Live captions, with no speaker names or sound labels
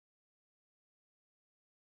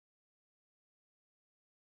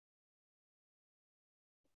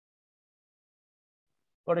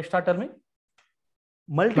What is start? Tell me.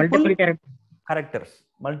 Multiple characters.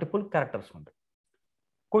 Multiple characters.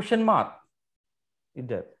 Question mark is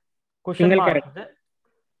there. Question Single mark character. is there.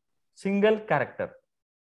 Single character.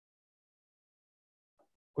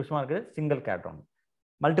 Question mark is single character.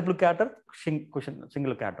 Multiple character,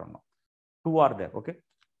 single character. Two are there. Okay.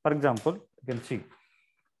 For example, you can see.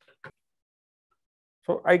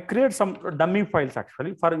 So I create some dummy files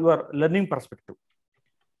actually for your learning perspective.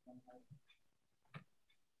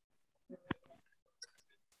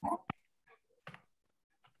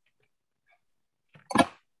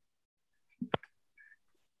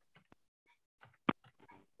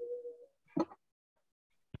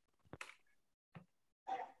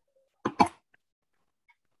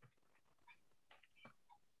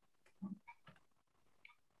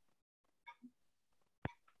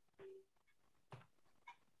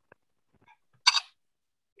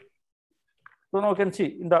 So now you can see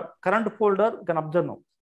in the current folder, you can observe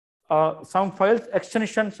now. Some files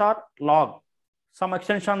extensions are log, some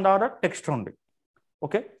extensions are text only.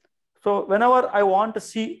 Okay. So whenever I want to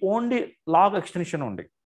see only log extension only,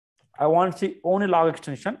 I want to see only log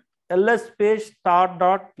extension, ls space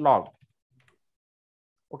start.log.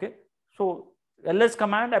 Okay. So ls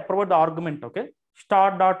command, I provide the argument. Okay.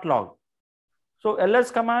 Start.log. So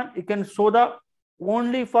ls command, you can show the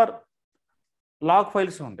only for log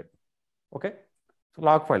files only. Okay. So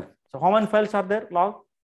log file. So how many files are there? Log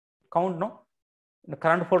count, no? In the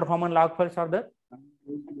current folder, how many log files are there?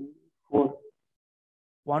 4.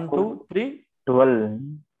 1, 2, 3. 12.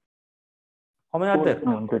 How many are there?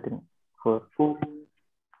 1, 2, 3, 4. 4.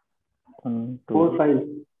 1, 2, 4 files.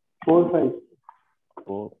 4 files.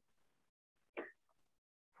 4.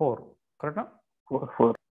 4. Correct now? 4.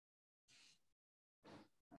 4.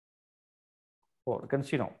 4. You can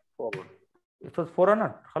see now. 4. It was 4 or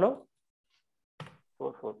not? Hello?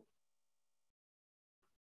 4. 4.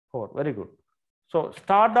 4. Very good. So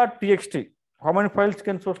start.txt. How many files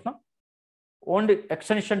can source now? Only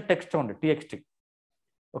extension text only, txt.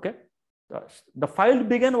 Okay. The file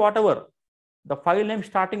begin whatever. The file name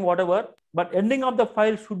starting whatever, but ending of the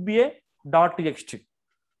file should be a .txt.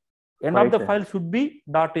 End of the file should be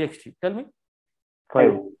 .txt. Tell me.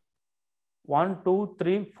 5. 1, 2,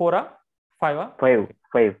 3, 4, 5. 5.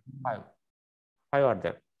 5. 5 are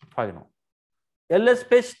there. 5 now. ls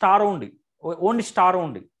space star only. Only star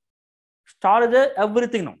only. Star is there,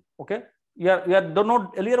 everything now. Okay. You don't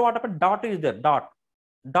know earlier what happened. Dot is there.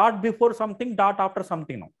 Dot before something, dot after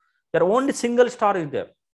something now. There only single star is there.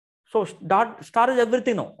 So star is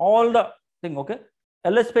everything now. All the thing. Okay.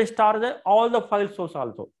 ls space star is there. All the file source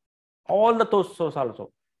also. All the source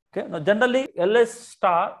also. Okay. Now generally ls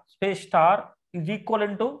star space star is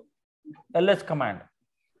equivalent to ls command.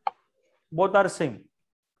 Both are same.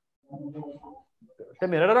 Tell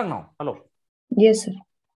me, right or wrong now? Hello. Yes, sir.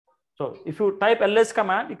 So if you type ls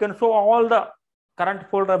command, you can show all the current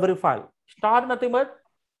folder, every file. Star nothing but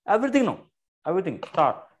everything now. Everything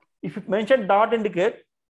star. If you mention dot indicate,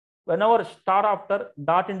 whenever star after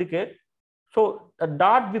dot indicate, so a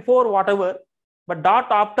dot before whatever, but dot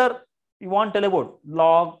after you want to tell about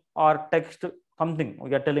log or text something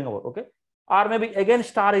we are telling about. Okay. Or maybe again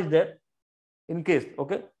star is there in case.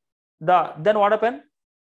 Okay. Then what happen?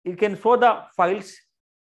 You can show the files,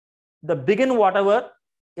 the begin whatever,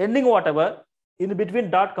 ending whatever, in between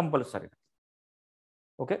dot compulsory.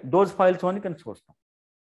 Okay, those files only can source now.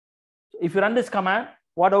 So if you run this command,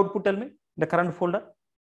 what output tell me? The current folder,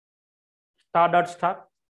 star.star.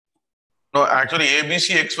 No, actually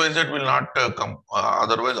ABC XYZ will not come.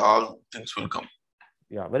 Otherwise, all things will come.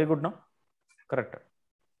 Yeah, very good now. Correct.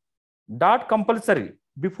 Dot compulsory.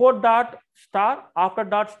 Before dot star, after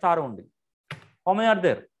dot star only. How many are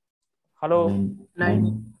there? Hello?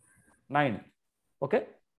 9. Okay.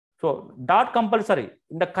 So dot compulsory.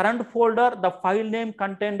 In the current folder, the file name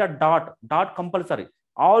contained a dot compulsory.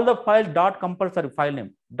 All the files dot compulsory file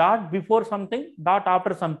name. Dot before something, dot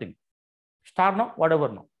after something. Star now, whatever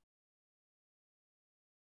now.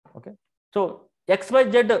 Okay. So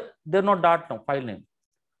XYZ, they're not dot now, file name.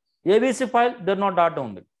 ABC file, they're not dot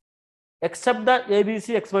only. Except the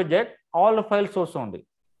ABC, XYZ, all the file source only.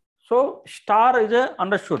 So star is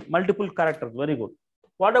understood, multiple characters, very good.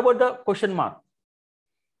 What about the question mark?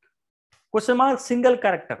 Question mark, single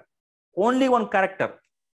character, only one character.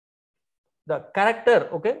 The character,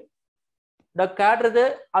 okay, the character is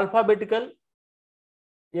a alphabetical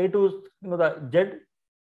A to the Z,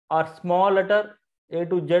 or small letter A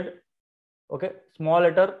to Z, okay, small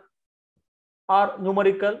letter, or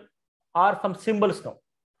numerical, or some symbols now,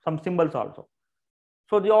 some symbols also.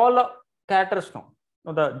 So the all characters now.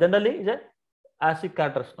 Now the generally is a ASCII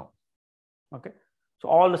characters now. Okay, so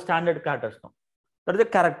all the standard characters now. That is a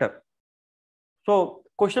character. So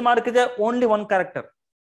question mark is only one character.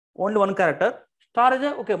 Only one character. Star is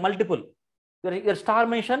okay, multiple. Your star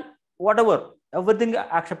mention, whatever, everything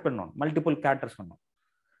accepted on multiple characters.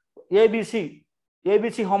 ABC.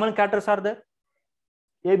 ABC, how many characters are there?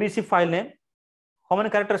 ABC file name. How many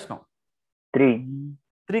characters now? 3.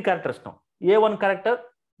 3 characters now. A1 character,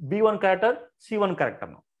 B1 character, C1 character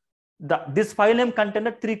now. This file name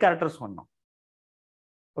contained 3 characters one now.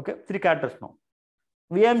 Okay, 3 characters now.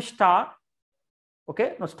 VM star.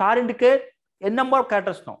 Okay, now star indicate a number of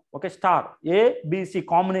characters now. Okay, star A, B, C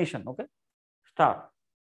combination. Okay, star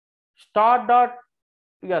dot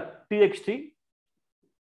txt.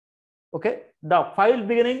 Okay, the file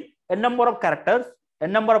beginning a number of characters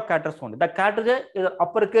only. The characters is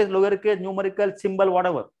uppercase, lowercase, numerical, symbol,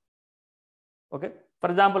 whatever. Okay, for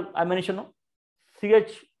example, I mentioned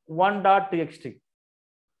ch1.txt.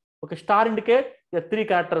 Okay, star indicate 3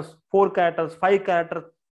 characters, 4 characters, 5 characters,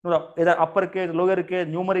 either uppercase, lowercase,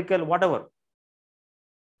 numerical, whatever.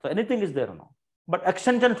 So anything is there now. But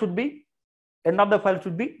extension should be, end of the file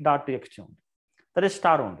should be .txt only. That is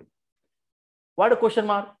star only. What a question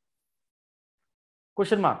mark?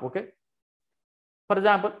 Question mark, okay. For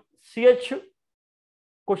example, ch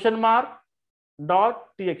question mark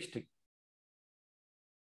dot txt.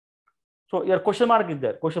 So your question mark is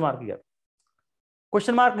there. Question mark here.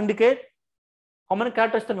 Question mark indicate how many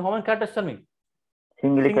characters tell me? How many characters tell me?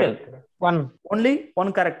 Single. One. Only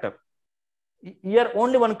one character. Here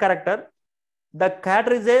only one character. The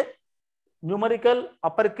character is a numerical,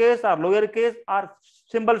 uppercase or lowercase or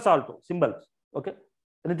symbols also. Symbols. Okay.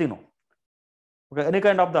 Anything no. Okay. Any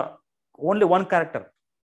kind of the only one character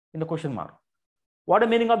in the question mark. What the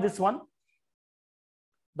meaning of this one?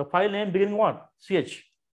 The file name beginning what? Ch.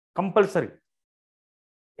 Compulsory.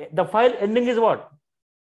 The file ending is what?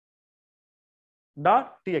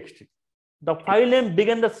 .txt. The file name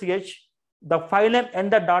begin the ch. The file name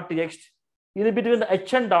end the .txt. In between the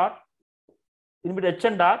h and dot. In between h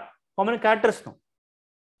and dot. How many characters now?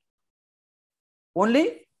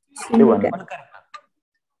 Only one character.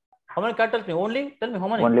 How many characters? Only tell me how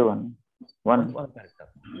many? Only one. One character.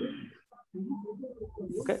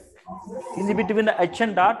 Okay. In between the h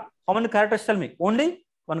and dot, how many characters? Tell me. Only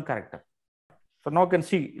one character. So now you can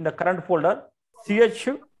see in the current folder ch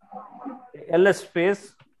ls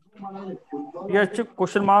space ch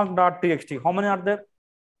question mark dot txt. How many are there?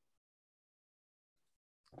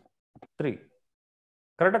 3.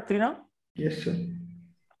 Correct? 3 now? Yes, sir.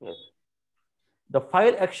 Yes. The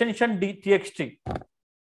file extension txt.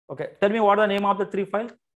 Okay. Tell me what are the name of the 3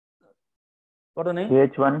 files? What are the name?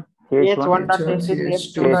 ch1, ch2,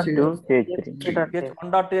 ch2, ch3.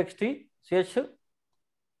 ch1.txt,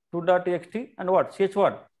 ch2.txt, and what? ch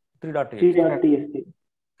what? 3.txt. 3.txt.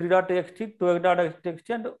 3.txt, 2.txt,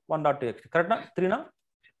 and 1.txt. Correct na? 3 na?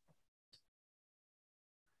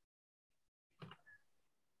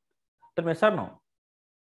 Tell me, sir, no?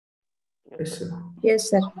 Yes, sir. Yes,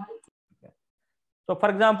 sir. So, for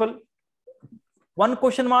example, one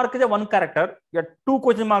question mark is a one character. Yeah, 2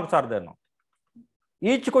 question marks are there now.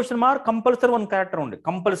 Each question mark compulsory one character only.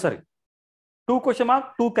 Compulsory. 2 question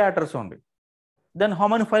mark, 2 characters only. Then how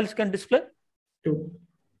many files can display? 2.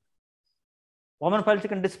 How many files you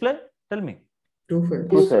can display? Tell me. 2 files.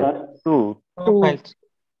 2, sir. 2. 2 files.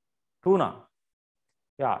 2 na.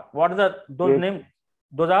 Yeah. What are those names?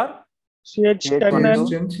 Those are? CH10 and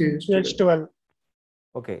CH12. CH12.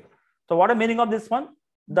 Okay. So what is the meaning of this one?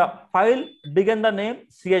 The file begin the name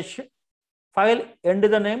ch, file end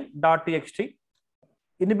the name .txt.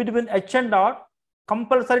 In between h and dot,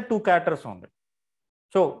 compulsory 2 characters only.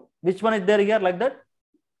 So which one is there here like that?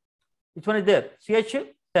 Which one is there?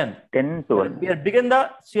 ch10. 10 to 1. We are begin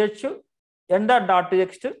the ch, end the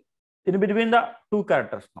 .txt. In between the 2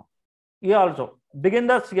 characters now. Here also begin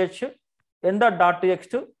the ch, end the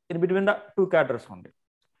 .txt. In between the 2 characters only.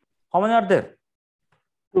 How many are there?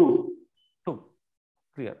 2. 2.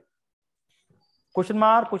 Clear. Question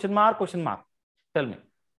mark, question mark, question mark. Tell me.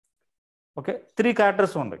 Okay. 3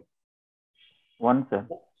 characters only. 1, sir.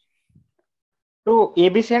 2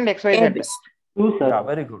 ABC and XYZ. 2, sir. Yeah,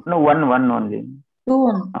 very good. No, 1 only. 2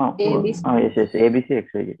 Oh, ABC. oh, yes. ABC,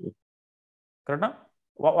 XYZ. Correct now?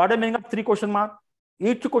 What is the meaning of 3 question mark?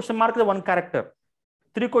 Each question mark is 1 character.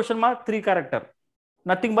 3 question mark, 3 character.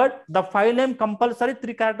 Nothing but the file name compulsory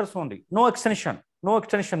 3 characters only. No extension. No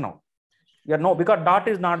extension now. Yeah, no, because dot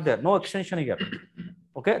is not there. No extension here.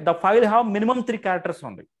 Okay. The file have minimum 3 characters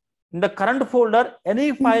only. In the current folder,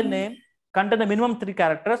 any file name contain the minimum 3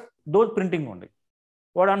 characters, those printing only.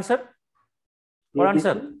 What answer? What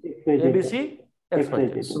answer? ABC,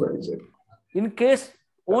 XYZ. XYZ. In case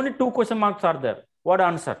only 2 question marks are there, what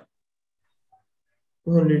answer?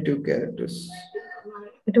 Only 2 characters.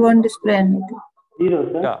 It won't display anything.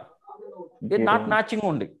 0, sir. Yeah. It's not matching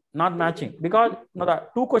only. Not matching. Because no, the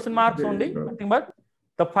 2 question marks There is only. no- Nothing but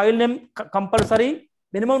the file name compulsory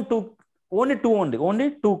minimum 2, only 2 only.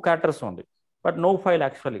 Only 2 characters only. But no file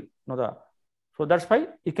actually. No, the so that's why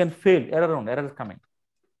you can fail. Error on error is coming.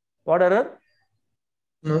 What error?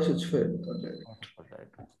 No such file.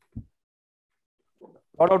 Alright.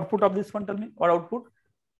 What output of this one? Tell me. What output?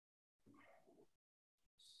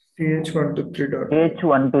 ch123.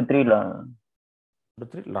 H123 la.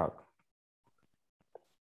 3 log.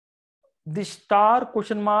 The star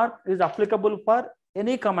question mark is applicable for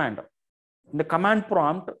any command. In the command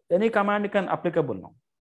prompt, any command can applicable now.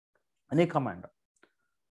 Any command.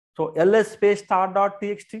 So ls space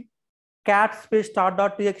star.txt, cat space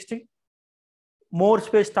star.txt, more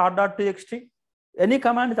space star.txt. Any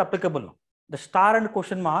command is applicable now. The star and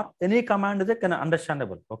question mark, any command is can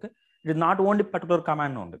understandable. Okay. It is not only particular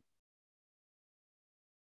command only.